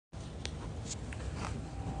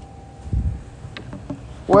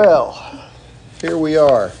Well, here we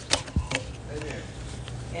are.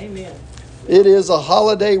 Amen. It is a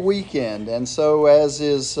holiday weekend, and so as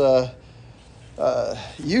is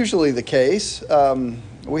usually the case,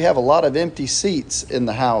 we have a lot of empty seats in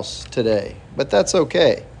the house today. But that's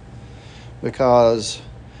okay, because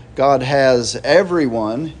God has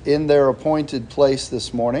everyone in their appointed place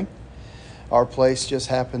this morning. Our place just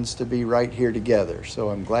happens to be right here together, so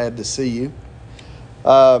I'm glad to see you.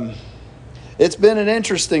 It's been an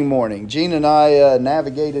interesting morning. Gene and I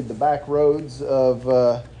navigated the back roads of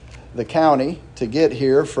the county to get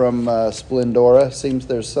here from Splendora. Seems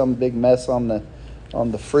there's some big mess on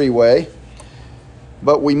the freeway.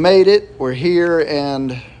 But we made it. We're here,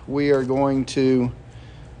 and we are going to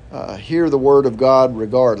hear the Word of God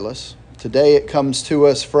regardless. Today it comes to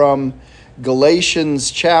us from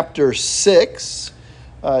Galatians chapter 6.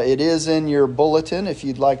 It is in your bulletin if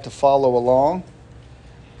you'd like to follow along.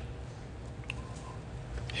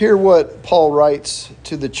 Hear what Paul writes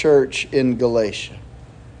to the church in Galatia.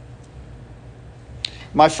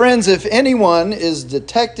 My friends, if anyone is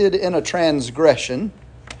detected in a transgression,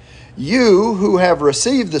 you who have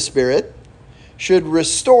received the Spirit should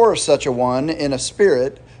restore such a one in a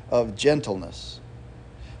spirit of gentleness.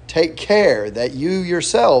 Take care that you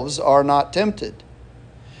yourselves are not tempted.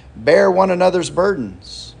 Bear one another's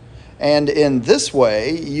burdens, and in this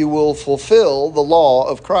way you will fulfill the law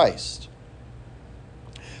of Christ.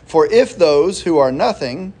 For if those who are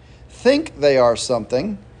nothing think they are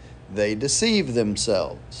something, they deceive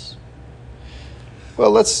themselves.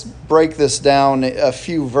 Well, let's break this down a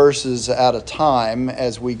few verses at a time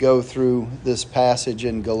as we go through this passage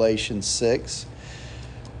in Galatians 6.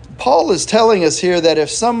 Paul is telling us here that if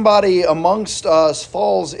somebody amongst us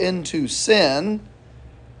falls into sin,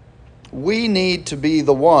 we need to be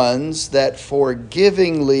the ones that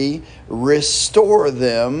forgivingly restore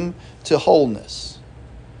them to wholeness.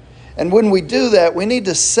 And when we do that, we need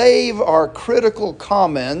to save our critical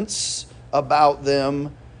comments about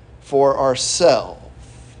them for ourselves.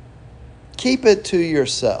 Keep it to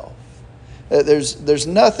yourself. There's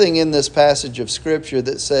nothing in this passage of Scripture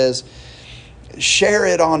that says, share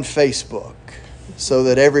it on Facebook so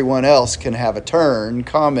that everyone else can have a turn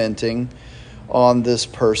commenting on this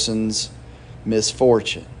person's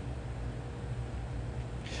misfortune.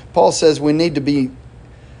 Paul says we need to be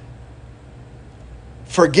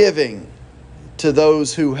forgiving to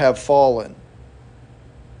those who have fallen.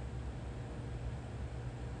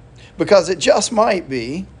 Because it just might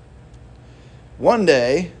be one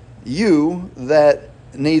day you that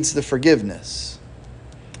needs the forgiveness.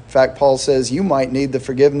 In fact, Paul says you might need the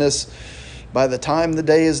forgiveness by the time the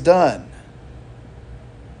day is done.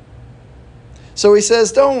 So he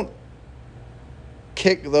says, don't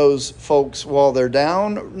kick those folks while they're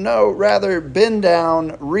down. No, rather bend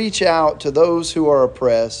down, reach out to those who are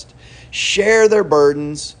oppressed, share their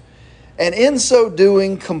burdens, and in so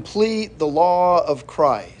doing, complete the law of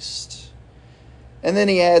Christ. And then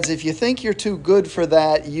he adds, if you think you're too good for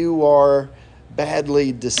that, you are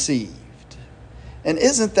badly deceived. And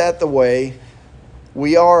isn't that the way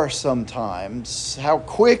we are sometimes? How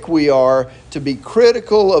quick we are to be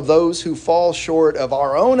critical of those who fall short of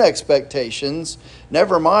our own expectations,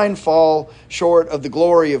 never mind fall short of the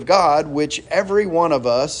glory of God, which every one of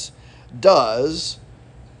us does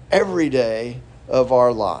every day of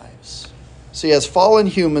our lives. See, as fallen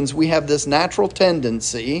humans, we have this natural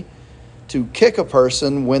tendency to kick a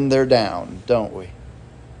person when they're down, don't we?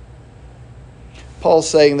 Paul's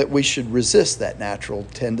saying that we should resist that natural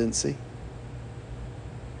tendency.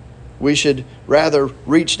 We should rather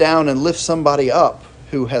reach down and lift somebody up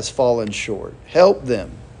who has fallen short. Help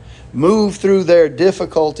them move through their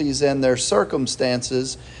difficulties and their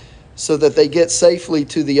circumstances so that they get safely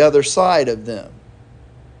to the other side of them.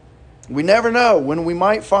 We never know when we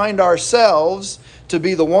might find ourselves to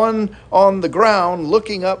be the one on the ground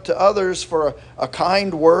looking up to others for a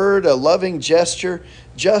kind word, a loving gesture,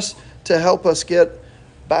 just to help us get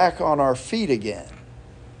back on our feet again.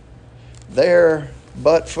 There,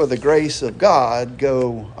 but for the grace of God,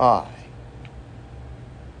 go I.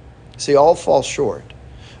 See, all fall short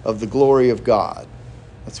of the glory of God.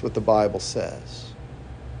 That's what the Bible says.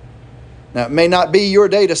 Now, it may not be your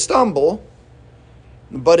day to stumble,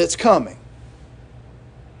 but it's coming.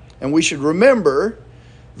 And we should remember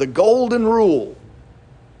the golden rule.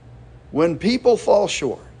 When people fall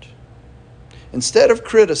short, instead of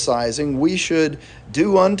criticizing, we should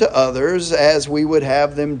do unto others as we would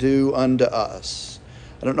have them do unto us.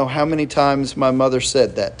 I don't know how many times my mother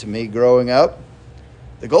said that to me growing up.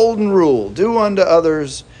 The golden rule, do unto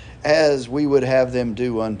others as we would have them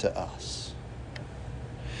do unto us.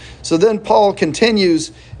 So then Paul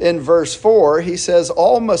continues in verse 4. He says,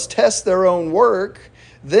 all must test their own work.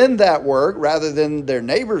 Then that work, rather than their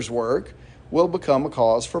neighbor's work, will become a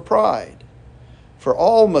cause for pride. For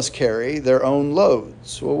all must carry their own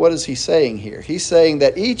loads. Well, what is he saying here? He's saying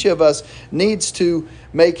that each of us needs to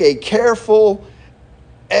make a careful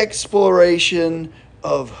exploration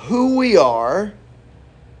of who we are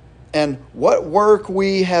and what work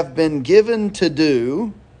we have been given to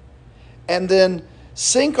do, and then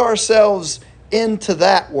sink ourselves into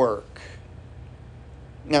that work.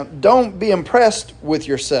 Now, don't be impressed with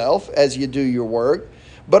yourself as you do your work,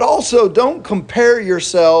 but also don't compare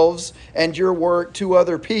yourselves and your work to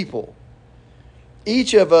other people.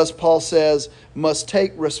 Each of us, Paul says, must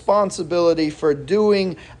take responsibility for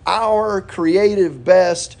doing our creative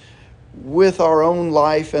best with our own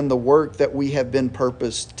life and the work that we have been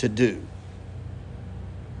purposed to do.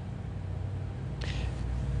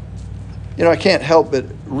 You know, I can't help but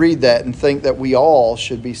read that and think that we all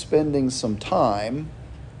should be spending some time,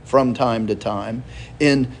 from time to time,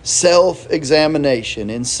 in self-examination,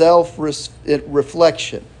 in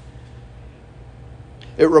self-reflection.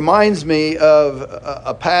 It reminds me of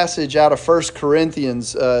a passage out of 1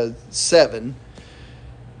 Corinthians 7,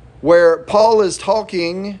 where Paul is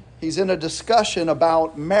talking, he's in a discussion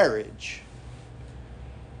about marriage.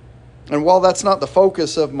 And while that's not the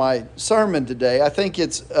focus of my sermon today, I think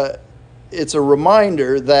it's a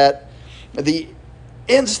reminder that the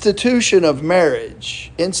institution of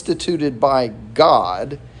marriage, instituted by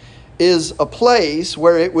God, is a place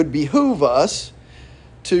where it would behoove us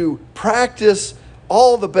to practice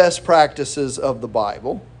all the best practices of the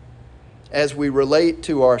Bible as we relate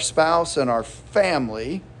to our spouse and our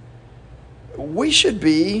family. We should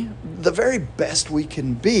be the very best we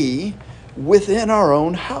can be within our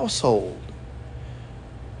own household.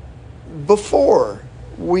 Before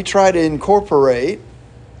we try to incorporate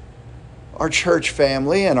our church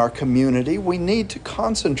family and our community, we need to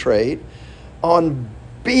concentrate on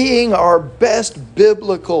being our best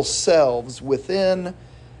biblical selves within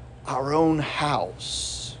our own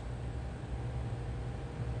house.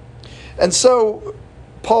 And so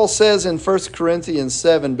Paul says in 1 Corinthians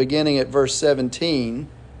 7, beginning at verse 17,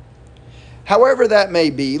 however that may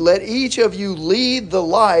be, let each of you lead the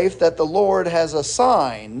life that the Lord has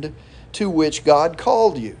assigned, to which God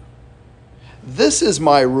called you. This is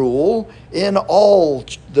my rule in all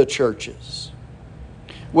the churches.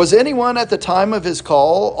 Was anyone at the time of his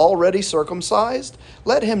call already circumcised?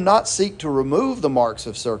 Let him not seek to remove the marks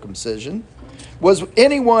of circumcision. Was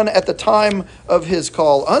anyone at the time of his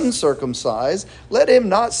call uncircumcised? Let him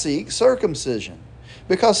not seek circumcision.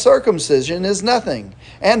 Because circumcision is nothing,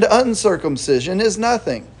 and uncircumcision is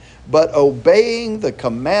nothing, but obeying the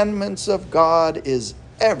commandments of God is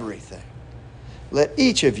everything. Let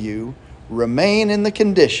each of you remain in the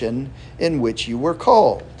condition in which you were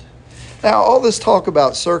called. Now, all this talk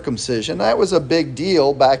about circumcision, that was a big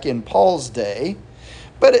deal back in Paul's day,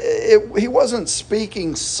 but he wasn't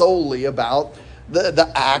speaking solely about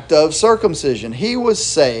the act of circumcision. He was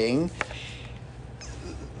saying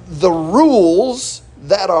the rules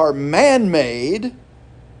that are man-made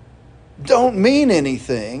don't mean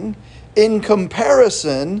anything in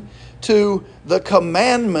comparison to the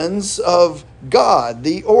commandments of God,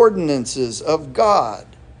 the ordinances of God.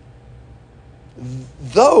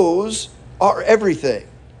 Those are everything.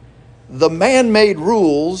 The man-made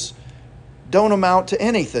rules don't amount to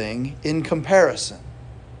anything in comparison.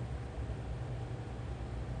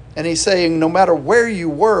 And he's saying no matter where you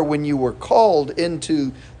were when you were called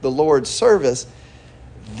into the Lord's service,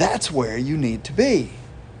 that's where you need to be.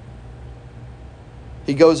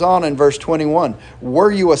 He goes on in verse 21.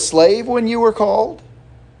 Were you a slave when you were called?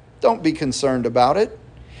 Don't be concerned about it.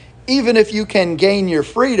 Even if you can gain your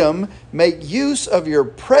freedom, make use of your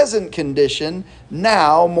present condition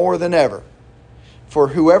now more than ever. For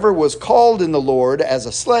whoever was called in the Lord as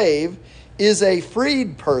a slave is a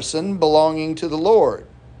freed person belonging to the Lord.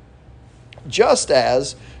 Just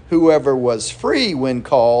as whoever was free when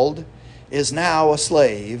called is now a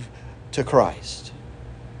slave to Christ.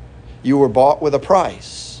 You were bought with a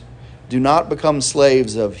price. Do not become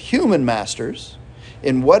slaves of human masters.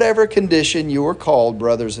 In whatever condition you were called,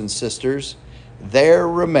 brothers and sisters, there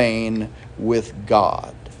remain with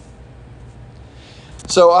God.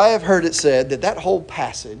 So I have heard it said that whole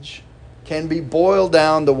passage can be boiled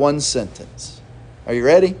down to one sentence. Are you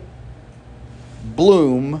ready?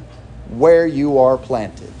 Bloom where you are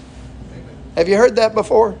planted. Have you heard that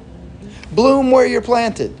before? Bloom where you're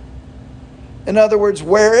planted. In other words,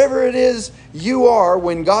 wherever it is you are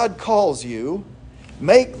when God calls you,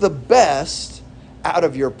 make the best out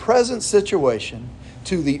of your present situation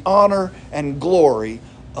to the honor and glory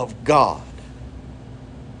of God.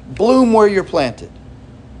 Bloom where you're planted.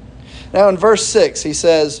 Now in verse 6, he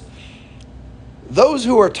says, those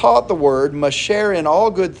who are taught the word must share in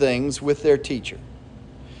all good things with their teacher.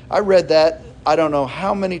 I read that I don't know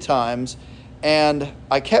how many times, and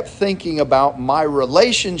I kept thinking about my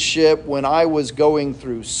relationship when I was going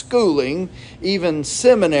through schooling, even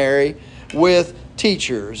seminary, with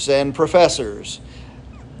teachers and professors.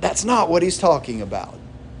 That's not what he's talking about.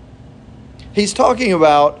 He's talking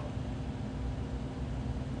about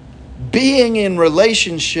being in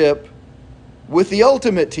relationship with the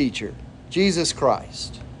ultimate teacher, Jesus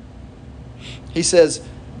Christ. He says,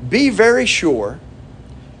 be very sure,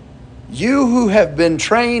 you who have been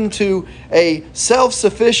trained to a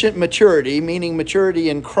self-sufficient maturity, meaning maturity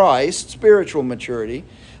in Christ, spiritual maturity,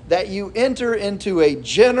 that you enter into a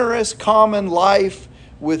generous common life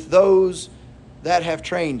with those that have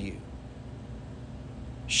trained you,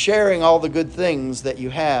 sharing all the good things that you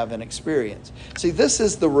have and experience. See, this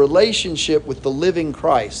is the relationship with the living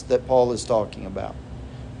Christ that Paul is talking about.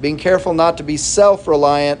 Being careful not to be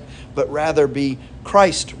self-reliant, but rather be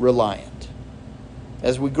Christ-reliant.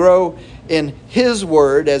 As we grow in His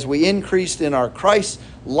Word, as we increase in our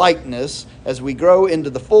Christ-likeness, as we grow into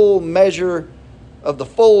the full measure of the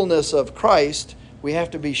fullness of Christ, we have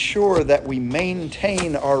to be sure that we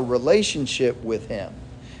maintain our relationship with Him.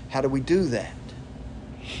 How do we do that?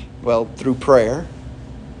 Well, through prayer.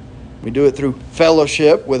 We do it through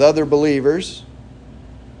fellowship with other believers.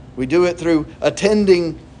 We do it through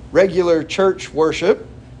attending regular church worship.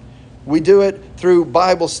 We do it through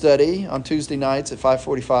Bible study on Tuesday nights at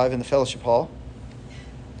 5:45 in the fellowship hall.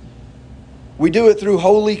 We do it through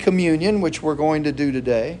Holy Communion, which we're going to do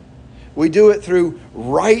today. We do it through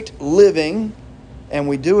right living, and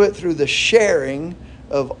we do it through the sharing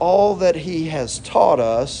of all that He has taught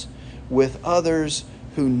us with others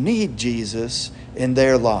who need Jesus in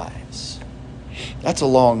their lives. That's a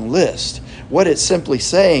long list. What it's simply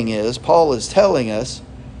saying is, Paul is telling us,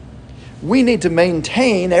 we need to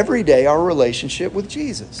maintain every day our relationship with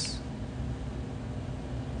Jesus.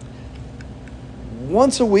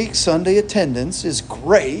 Once a week Sunday attendance is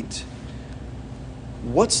great.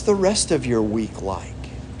 What's the rest of your week like?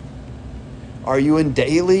 Are you in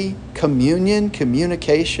daily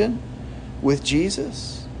communication with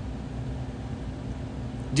Jesus?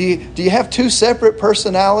 Do you have two separate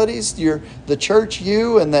personalities? The church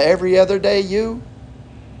you and the every other day you?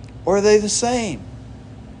 Or are they the same?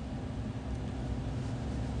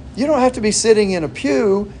 You don't have to be sitting in a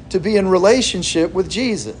pew to be in relationship with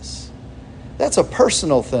Jesus. That's a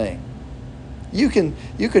personal thing. You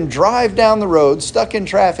can drive down the road, stuck in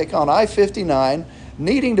traffic on I-59,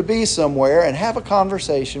 needing to be somewhere and have a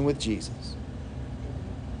conversation with Jesus.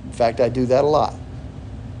 In fact, I do that a lot.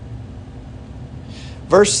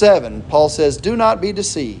 Verse 7, Paul says, do not be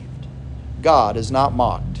deceived. God is not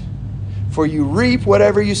mocked. For you reap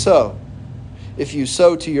whatever you sow. If you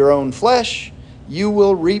sow to your own flesh, you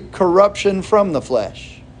will reap corruption from the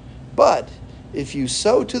flesh. But if you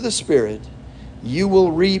sow to the Spirit, you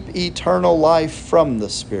will reap eternal life from the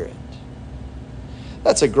Spirit.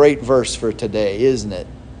 That's a great verse for today, isn't it?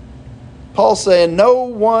 Paul's saying, no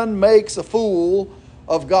one makes a fool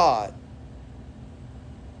of God.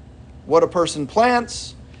 What a person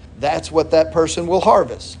plants, that's what that person will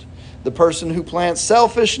harvest. The person who plants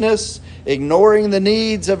selfishness, ignoring the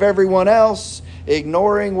needs of everyone else,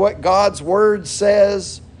 ignoring what God's Word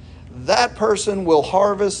says, that person will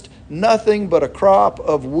harvest nothing but a crop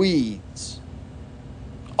of weeds.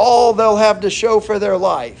 All they'll have to show for their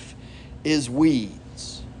life is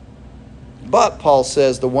weeds. But, Paul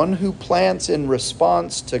says, the one who plants in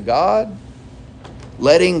response to God,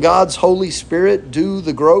 letting God's Holy Spirit do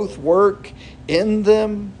the growth work in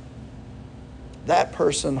them, that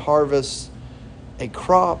person harvests a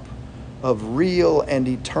crop of real and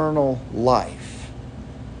eternal life.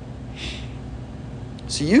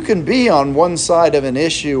 So you can be on one side of an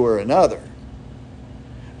issue or another.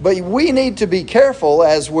 But we need to be careful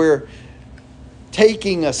as we're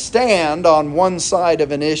taking a stand on one side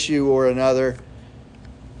of an issue or another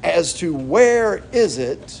as to where is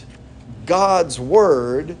it God's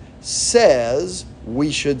Word says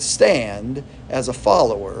we should stand as a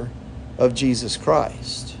follower of Jesus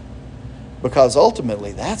Christ. Because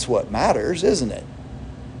ultimately that's what matters, isn't it?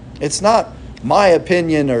 It's not my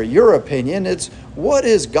opinion or your opinion. It's what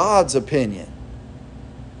is God's opinion.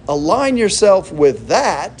 Align yourself with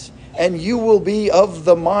that and you will be of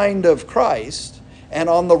the mind of Christ and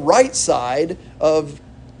on the right side of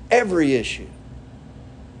every issue.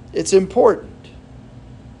 It's important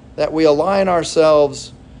that we align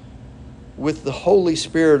ourselves with the Holy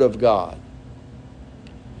Spirit of God.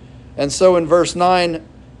 And so in verse 9,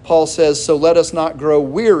 Paul says, "So let us not grow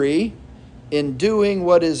weary in doing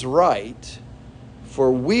what is right,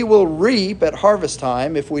 for we will reap at harvest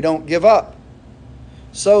time if we don't give up.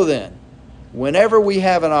 So then, whenever we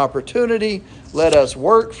have an opportunity, let us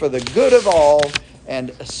work for the good of all,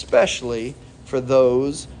 and especially for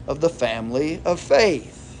those of the family of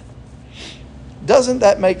faith." Doesn't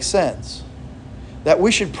that make sense? That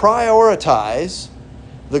we should prioritize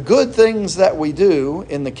the good things that we do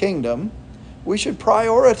in the kingdom. We should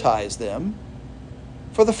prioritize them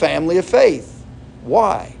for the family of faith.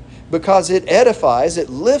 Why? Because it edifies, it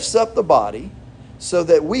lifts up the body so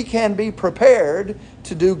that we can be prepared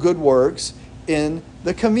to do good works in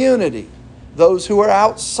the community. Those who are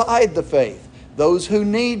outside the faith, those who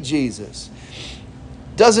need Jesus.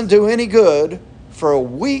 Doesn't do any good for a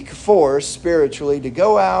weak force spiritually to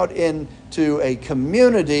go out into a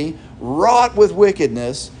community wrought with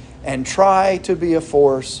wickedness and try to be a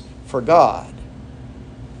force for God.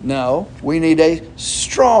 No, we need a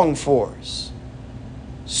strong force,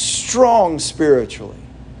 strong spiritually,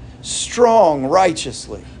 strong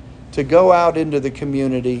righteously, to go out into the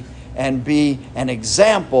community and be an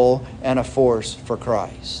example and a force for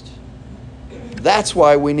Christ. That's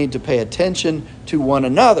why we need to pay attention to one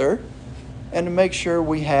another and to make sure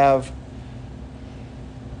we have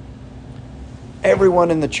everyone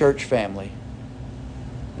in the church family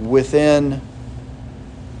within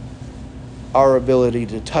our ability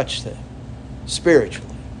to touch them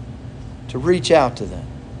spiritually, to reach out to them.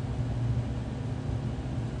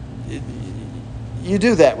 You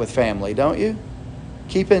do that with family, don't you?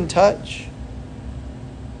 Keep in touch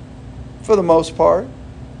for the most part.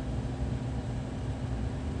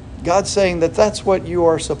 God's saying that that's what you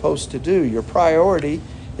are supposed to do. Your priority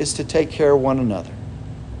is to take care of one another.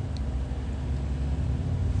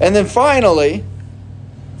 And then finally,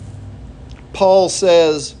 Paul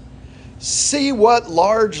says, "See what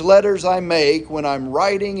large letters I make when I'm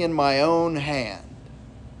writing in my own hand."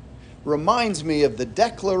 Reminds me of the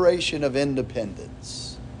Declaration of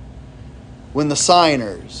Independence, when the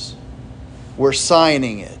signers were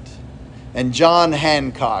signing it, and John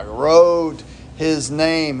Hancock wrote his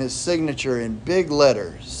name, his signature in big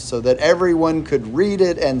letters so that everyone could read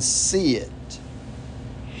it and see it.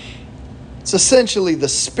 It's essentially the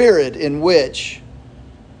spirit in which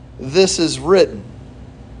this is written.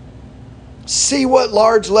 "See what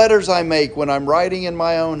large letters I make when I'm writing in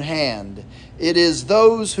my own hand. It is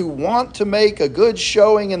those who want to make a good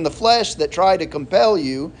showing in the flesh that try to compel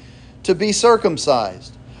you to be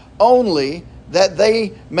circumcised, only that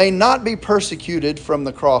they may not be persecuted from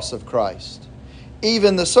the cross of Christ.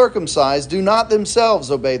 Even the circumcised do not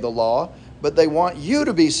themselves obey the law, but they want you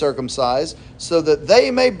to be circumcised so that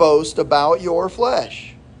they may boast about your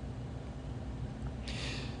flesh."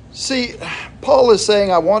 See, Paul is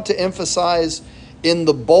saying, I want to emphasize in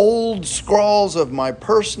the bold scrawls of my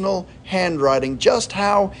personal handwriting just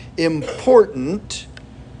how important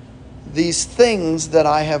these things that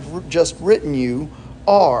I have just written you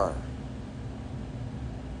are.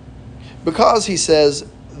 Because, he says,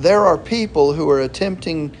 there are people who are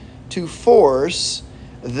attempting to force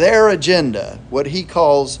their agenda, what he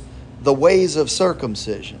calls the ways of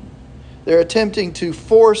circumcision. They're attempting to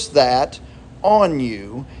force that on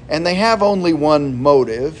you, and they have only one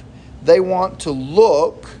motive. They want to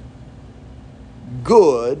look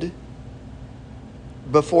good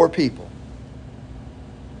before people.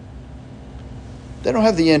 They don't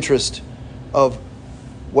have the interest of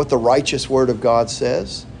what the righteous word of God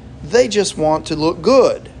says. They just want to look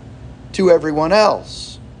good to everyone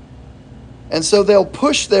else. And so they'll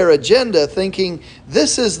push their agenda thinking,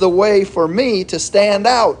 this is the way for me to stand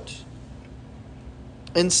out.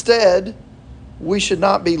 Instead, we should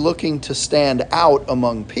not be looking to stand out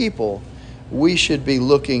among people. We should be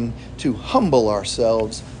looking to humble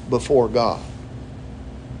ourselves before God.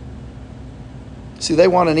 See, they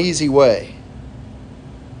want an easy way.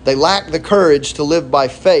 They lack the courage to live by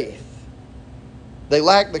faith. They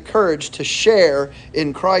lack the courage to share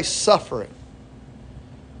in Christ's suffering.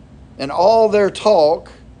 And all their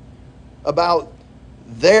talk about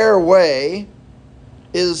their way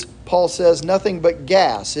is, Paul says, nothing but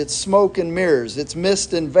gas. It's smoke and mirrors. It's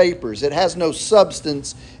mist and vapors. It has no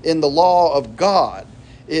substance in the law of God.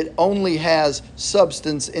 It only has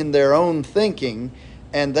substance in their own thinking,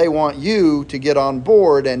 and they want you to get on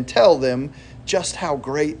board and tell them just how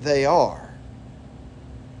great they are.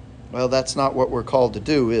 Well, that's not what we're called to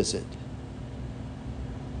do, is it?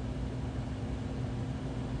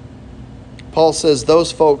 Paul says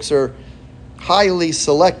those folks are highly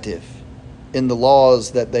selective in the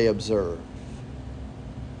laws that they observe.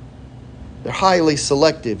 They're highly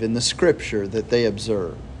selective in the scripture that they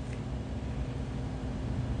observe.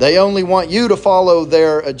 They only want you to follow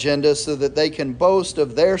their agenda so that they can boast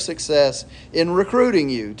of their success in recruiting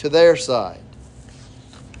you to their side.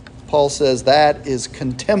 Paul says that is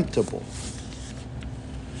contemptible.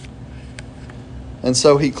 And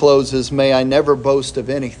so he closes, "May I never boast of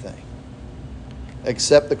anything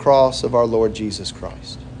except the cross of our Lord Jesus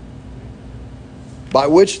Christ, by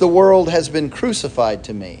which the world has been crucified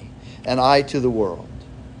to me, and I to the world.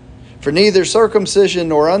 For neither circumcision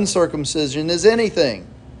nor uncircumcision is anything,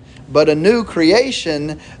 but a new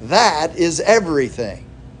creation, that is everything.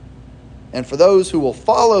 And for those who will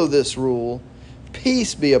follow this rule,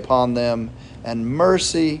 peace be upon them, and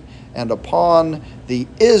mercy, and upon the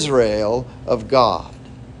Israel of God."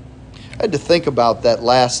 I had to think about that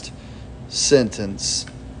last sentence,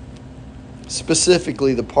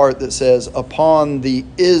 specifically the part that says, "upon the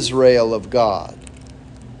Israel of God."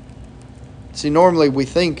 See, normally we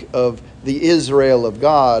think of the Israel of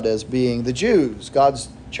God as being the Jews, God's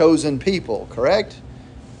chosen people, correct?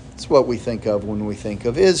 That's what we think of when we think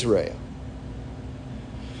of Israel.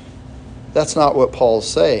 That's not what Paul's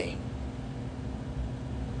saying.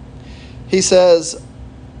 He says,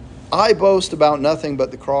 "I boast about nothing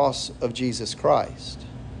but the cross of Jesus Christ.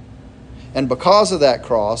 And because of that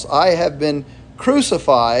cross, I have been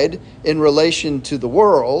crucified in relation to the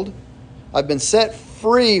world. I've been set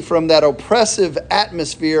free from that oppressive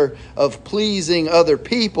atmosphere of pleasing other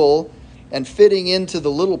people and fitting into the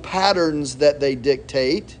little patterns that they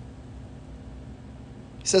dictate."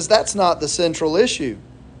 He says that's not the central issue.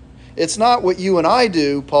 It's not what you and I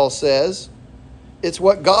do, Paul says. It's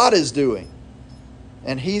what God is doing.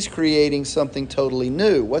 And He's creating something totally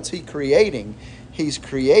new. What's He creating? He's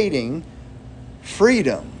creating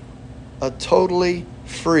freedom. A totally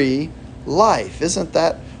free life. Isn't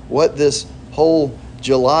that what this whole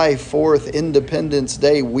July 4th Independence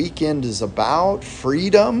Day weekend is about?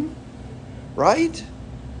 Freedom, right?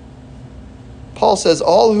 Paul says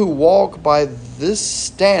all who walk by this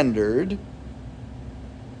standard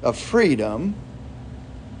of freedom,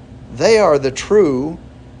 they are the true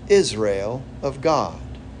Israel of God,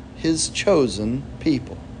 His chosen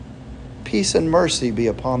people. Peace and mercy be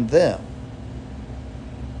upon them.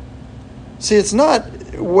 See, it's not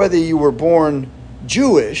whether you were born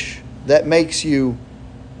Jewish that makes you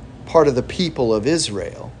part of the people of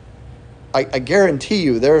Israel. I guarantee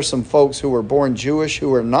you there are some folks who were born Jewish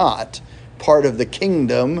who are not part of the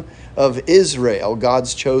kingdom of Israel,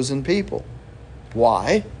 God's chosen people.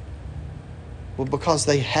 Why? Well, because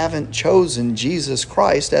they haven't chosen Jesus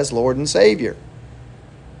Christ as Lord and Savior.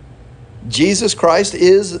 Jesus Christ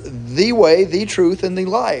is the way, the truth, and the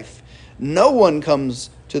life. No one comes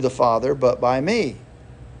to the Father but by me.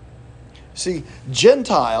 See,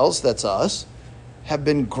 Gentiles, that's us, have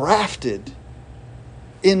been grafted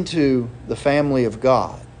into the family of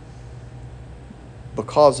God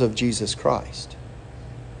because of Jesus Christ.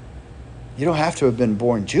 You don't have to have been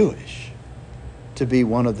born Jewish to be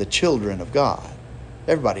one of the children of God.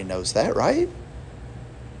 Everybody knows that, right?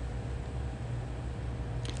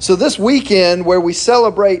 So this weekend where we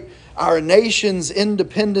celebrate our nation's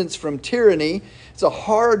independence from tyranny, it's a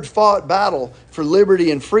hard-fought battle for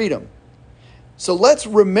liberty and freedom. So let's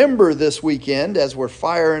remember this weekend as we're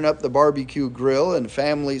firing up the barbecue grill and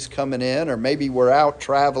families coming in, or maybe we're out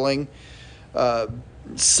traveling,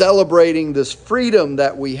 celebrating this freedom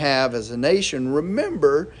that we have as a nation.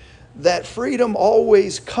 Remember that freedom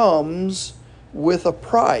always comes with a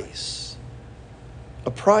price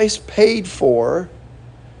paid for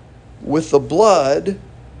with the blood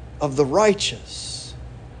of the righteous.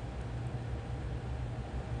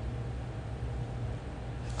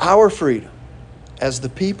 Our freedom as the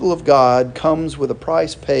people of God comes with a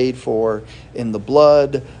price paid for in the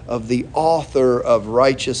blood of the author of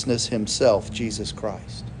righteousness Himself, Jesus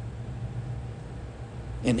Christ.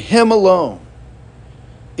 In Him alone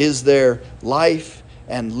is there life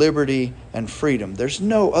and liberty and freedom. There's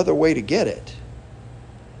no other way to get it.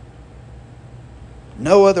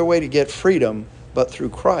 No other way to get freedom but through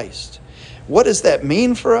Christ. What does that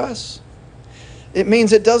mean for us? It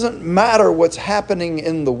means it doesn't matter what's happening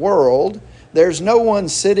in the world. There's no one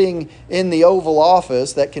sitting in the Oval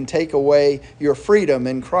Office that can take away your freedom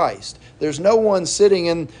in Christ. There's no one sitting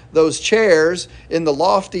in those chairs in the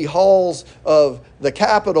lofty halls of the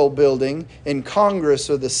Capitol building, in Congress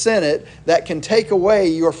or the Senate, that can take away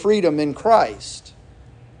your freedom in Christ.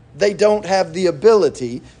 They don't have the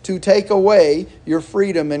ability to take away your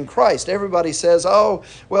freedom in Christ. Everybody says, oh,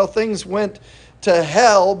 well, things went to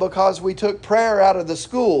hell because we took prayer out of the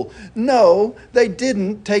school. No, they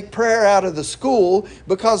didn't take prayer out of the school,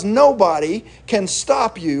 because nobody can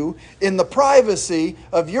stop you in the privacy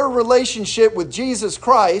of your relationship with Jesus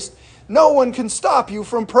Christ. no one can stop you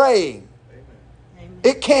from praying. Amen.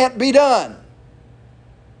 It can't be done.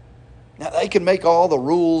 Now, they can make all the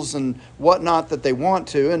rules and whatnot that they want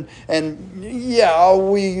to, and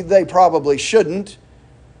yeah, they probably shouldn't.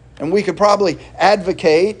 And we could probably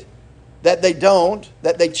advocate that they don't,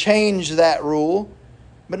 that they change that rule,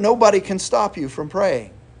 but nobody can stop you from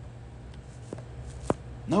praying.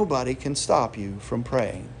 Nobody can stop you from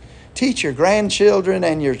praying. Teach your grandchildren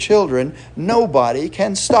and your children, nobody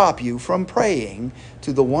can stop you from praying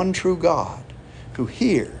to the one true God who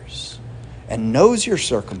hears and knows your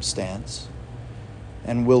circumstance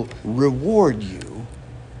and will reward you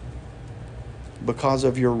because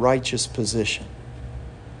of your righteous position.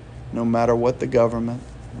 No matter what the government,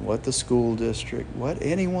 what the school district, what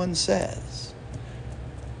anyone says.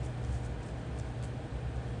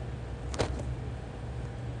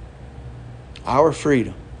 Our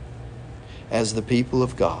freedom as the people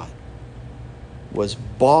of God was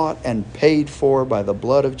bought and paid for by the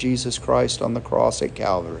blood of Jesus Christ on the cross at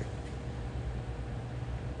Calvary.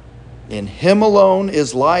 In Him alone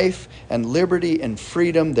is life and liberty and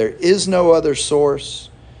freedom. There is no other source.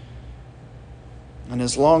 And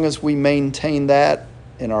as long as we maintain that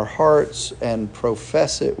in our hearts and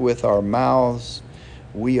profess it with our mouths,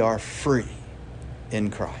 we are free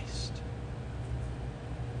in Christ.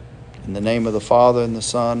 In the name of the Father, and the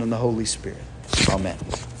Son, and the Holy Spirit. Amen.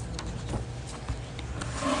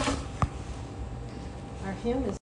 Our hymn is